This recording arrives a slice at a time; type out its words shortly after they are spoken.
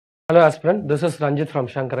Hello aspirant, this is Ranjit from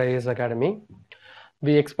Shankar IAS Academy.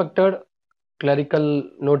 We expected clerical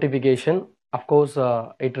notification. Of course,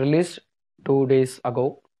 it released 2 days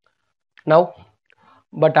ago. Now,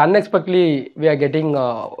 but unexpectedly, we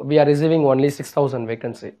are receiving only 6,000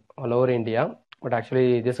 vacancy all over India. But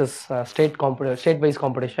actually, this is state-wise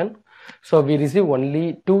competition. So we receive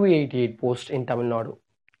only 288 posts in Tamil Nadu.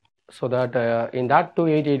 So that in that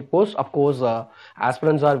 288 posts, of course,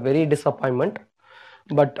 aspirants are very disappointment.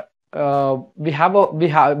 But we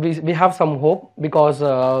have some hope because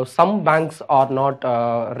some banks are not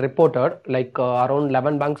reported, like around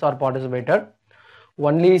 11 banks are participated.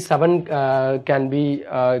 Only 7 can be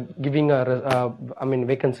giving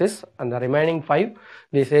vacancies, and the remaining 5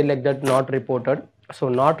 they say like that not reported. So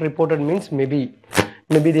not reported means maybe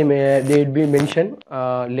they will be mentioned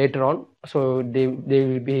later on. So they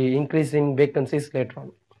will be increasing vacancies later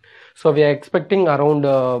on. So we are expecting around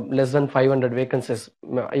less than 500 vacancies.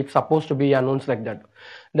 It's supposed to be announced like that.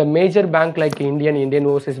 The major bank like Indian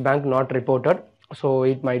Overseas Bank not reported, so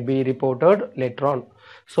it might be reported later on.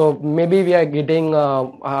 So maybe we are getting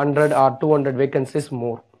 100 or 200 vacancies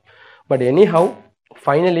more. But anyhow,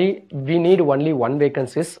 finally we need only 1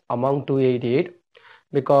 vacancies among 288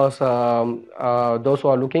 because those who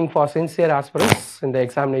are looking for sincere aspirants in the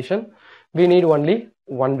examination, we need only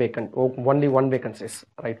one vacancies,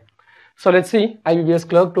 right? So let's see IBPS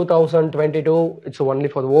Clerk 2022. It's only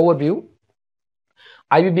for the overview.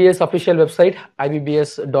 IBPS official website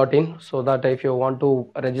ibbs.in, so that if you want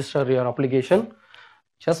to register your application,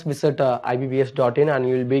 just visit ibbs.in and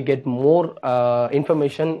you will be get more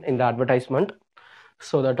information in the advertisement.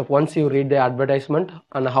 So that once you read the advertisement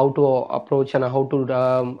and how to approach and how to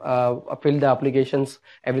fill the applications,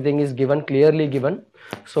 everything is given, clearly given.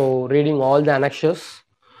 So reading all the annexures.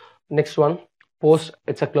 Next one, post,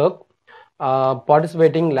 it's a clerk.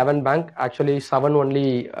 Participating 11 bank, actually 7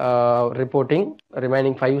 only reporting,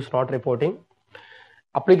 remaining 5 is not reporting.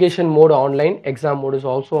 Application mode online, exam mode is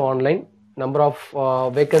also online. Number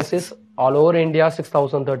of vacancies all over India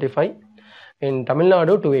 6,035, in Tamil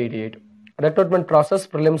Nadu 288. Recruitment process,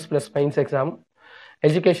 prelims plus mains exam.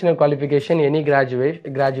 Educational qualification, any graduate,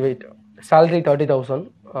 salary 30,000,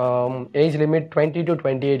 age limit 20 to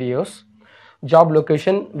 28 years. Job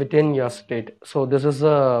location within your state. So this is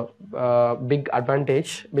a big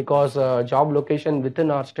advantage because job location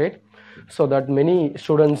within our state, so that many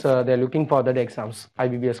students they're looking for that exams,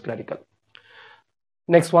 IBPS clerical.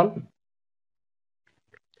 Next one,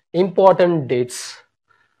 important dates.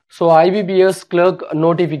 So IBPS clerk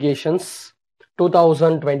notifications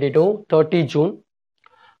 2022 30 June,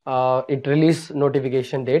 it released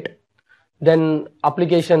notification date. Then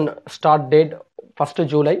application start date 1st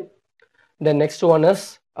July. The next one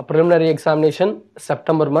is a preliminary examination,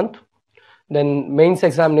 September month. Then mains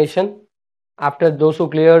examination. After those who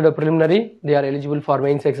cleared the preliminary, they are eligible for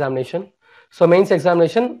mains examination. So mains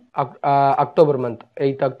examination, October month,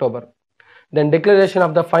 8th October. Then declaration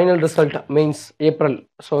of the final result, means April.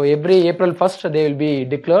 So every April 1st, they will be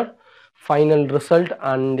declared final result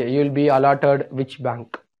and you will be allotted which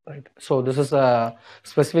bank. Right. So this is a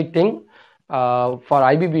specific thing. For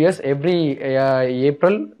IBPS, every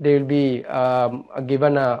April they will be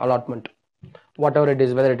given a allotment, whatever it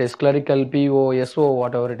is, whether it is clerical, PO, SO,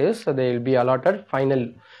 whatever it is, so they will be allotted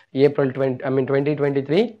final April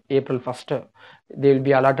 2023 April 1st, they will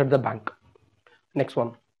be allotted the bank. Next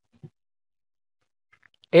one,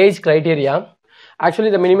 age criteria. Actually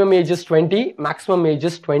the minimum age is 20, maximum age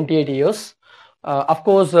is 28 years. Of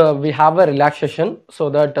course we have a relaxation, so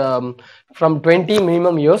that from 20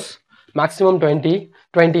 minimum years, maximum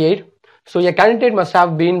 28. So a candidate must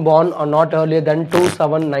have been born or not earlier than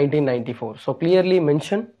 2/7/1994. So clearly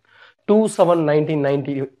mention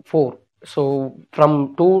 2/7/1994. So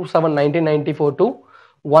from 2/7/1994 to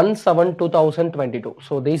 1/7/2022.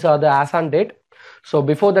 So these are the as on date. So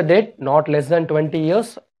before the date, not less than 20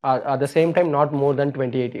 years, at the same time not more than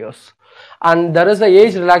 28 years. And there is a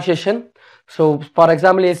age relaxation. So for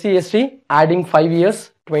example, SC ST adding 5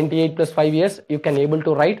 years, 28 plus 5 years, you can able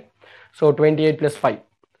to write. So 28 plus 5.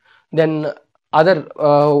 Then other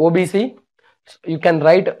OBC, you can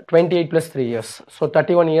write 28 plus 3 years. So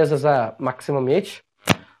 31 years is a maximum age,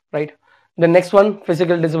 right? The next one,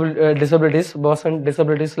 physical disabilities, person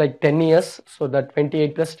disabilities like 10 years. So that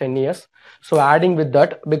 28 plus 10 years. So adding with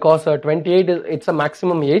that, because 28 it's a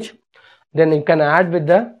maximum age, then you can add with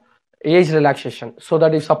the age relaxation. So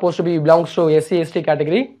that if supposed to be belongs to SC ST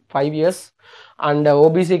category, 5 years, and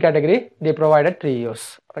OBC category, they provided 3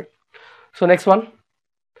 years, right? So next one,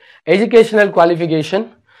 educational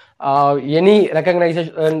qualification, any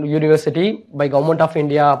recognized university by Government of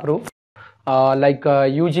India approved, like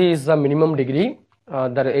UG is the minimum degree,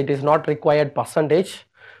 that it is not required percentage,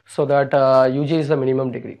 so that UG is the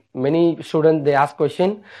minimum degree. Many students, they ask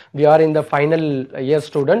question, we are in the final year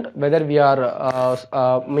student, whether we are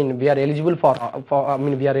we are eligible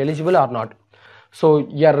we are eligible or not. So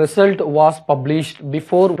your result was published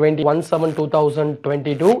before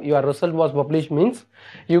 21/7/2022. Your result was published means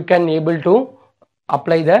you can able to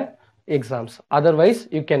apply the exams. Otherwise,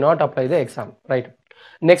 you cannot apply the exam, right?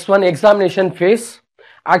 Next one, examination phase.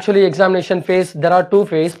 Actually, examination phase, there are two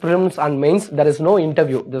phases, prelims and mains. There is no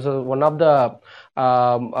interview. This is one of the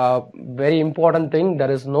very important thing.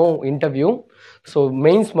 There is no interview. So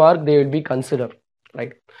mains mark, they will be considered,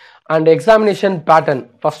 right? And examination pattern.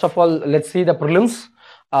 First of all, let's see the prelims.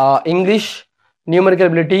 English, numerical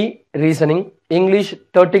ability, reasoning. English,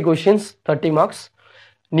 30 questions, 30 marks.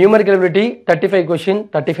 Numerical ability, 35 questions,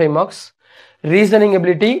 35 marks. Reasoning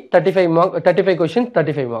ability, 35 questions,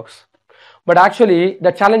 35 marks. But actually,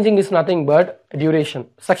 the challenging is nothing but duration.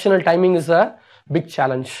 Sectional timing is a big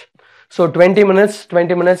challenge. So 20 minutes,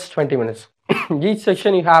 20 minutes, 20 minutes. Each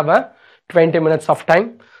section you have a 20 minutes of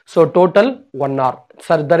time. So total 1 hour.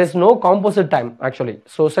 So there is no composite time actually.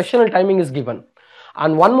 So sectional timing is given.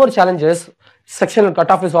 And one more challenge is sectional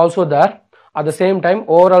cutoff is also there. At the same time,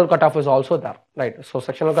 overall cutoff is also there, right? So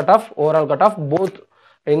sectional cutoff, overall cutoff, both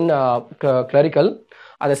in clerical.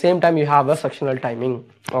 At the same time, you have a sectional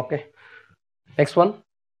timing. Okay. Next one.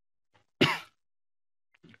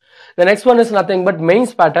 The next one is nothing but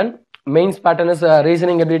mains pattern. Mains pattern is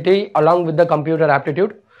reasoning ability along with the computer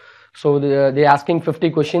aptitude. So they asking 50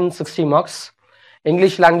 questions, 60 marks.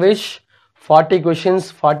 English language, 40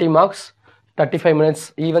 questions, 40 marks, 35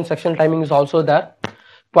 minutes. Even sectional timing is also there.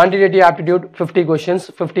 Quantitative aptitude, 50 questions,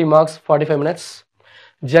 50 marks, 45 minutes.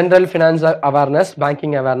 General finance awareness,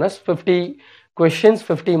 banking awareness, 50 questions,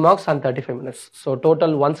 50 marks and 35 minutes. So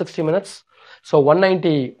total 160 minutes. So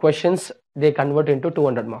 190 questions, they convert into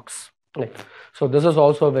 200 marks. Right. So this is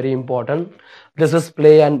also very important. This is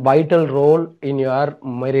play a vital role in your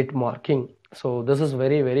merit marking. So this is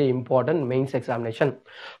very, very important mains examination.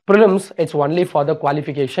 Prelims, it's only for the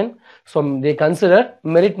qualification. So they consider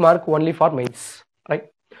merit mark only for mains.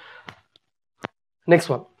 Right. Next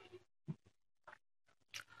one.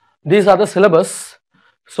 These are the syllabus.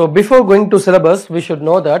 So before going to syllabus, we should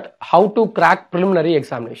know that how to crack preliminary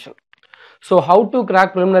examination. So how to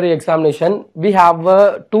crack preliminary examination, we have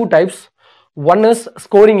two types. One is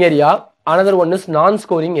scoring area, another one is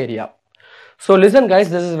non-scoring area. So listen guys,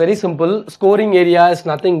 this is very simple. Scoring area is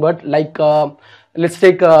nothing but like, let's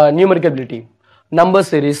take numerical ability, number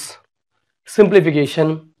series,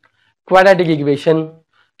 simplification, quadratic equation,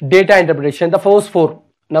 data interpretation. The first four,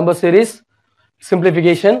 number series,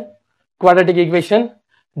 simplification, quadratic equation,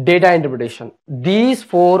 data interpretation. These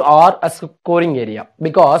four are a scoring area,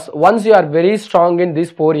 because once you are very strong in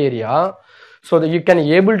these four area, so that you can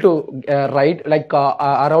able to write like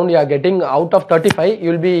around you are getting out of 35,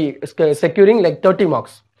 you will be securing like 30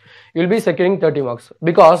 marks. You will be securing 30 marks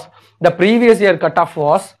because the previous year cutoff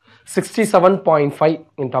was 67.5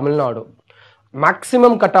 in Tamil Nadu.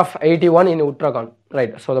 Maximum cutoff 81 in Uttarakhand,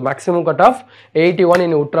 right? So the maximum cutoff 81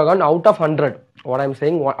 in Uttarakhand out of 100. What I am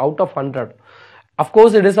saying, out of 100. Of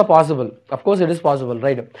course, it is a possible. Of course, it is possible,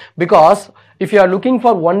 right? Because if you are looking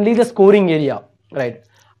for only the scoring area, right,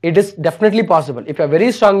 it is definitely possible. If you are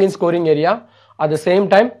very strong in scoring area, at the same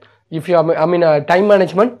time, if you are, time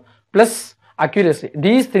management plus accuracy,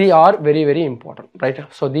 these three are very, very important, right?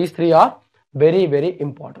 So these three are very, very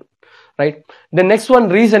important, right? The next one,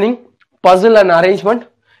 reasoning, puzzle and arrangement,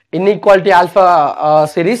 inequality alpha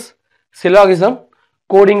series, syllogism,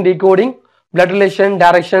 coding, decoding, blood relation,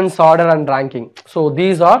 directions, order and ranking. So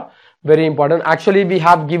these are very important. Actually, we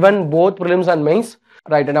have given both prelims and mains.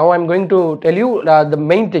 Right, now I'm going to tell you the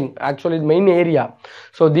main thing, actually the main area.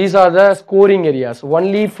 So these are the scoring areas.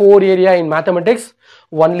 Only 4 area in mathematics,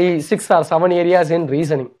 only 6 or 7 areas in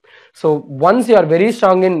reasoning. So once you are very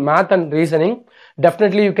strong in math and reasoning,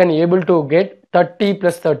 definitely you can able to get 30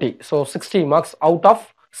 plus 30. So 60 marks out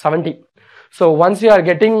of 70. So once you are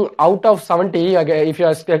getting out of 70, if you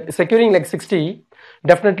are securing like 60,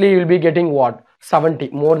 definitely you will be getting what? 70,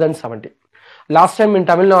 more than 70. Last time in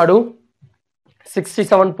Tamil Nadu,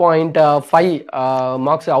 67.5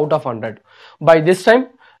 marks out of 100. By this time,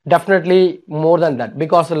 definitely more than that,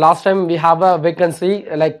 because last time we have a vacancy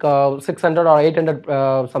like 600 or 800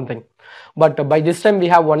 something, but by this time we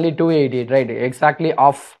have only 280, right? Exactly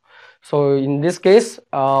off. So in this case,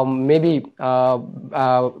 maybe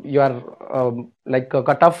your like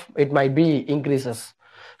cutoff, it might be increases.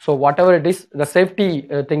 So whatever it is, the safety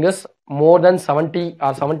thing is more than 70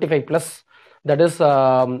 or 75 plus. that is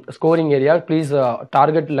scoring area. Please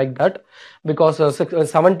target like that, because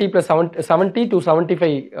 70 plus 70 to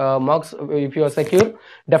 75 marks, if you are secure,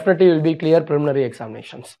 definitely you will be clear preliminary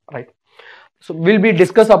examinations, right? So we'll be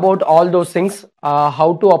discuss about all those things,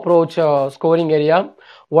 how to approach scoring area,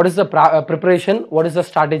 what is the preparation, what is the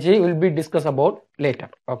strategy, will be discuss about later.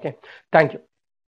 Okay, thank you.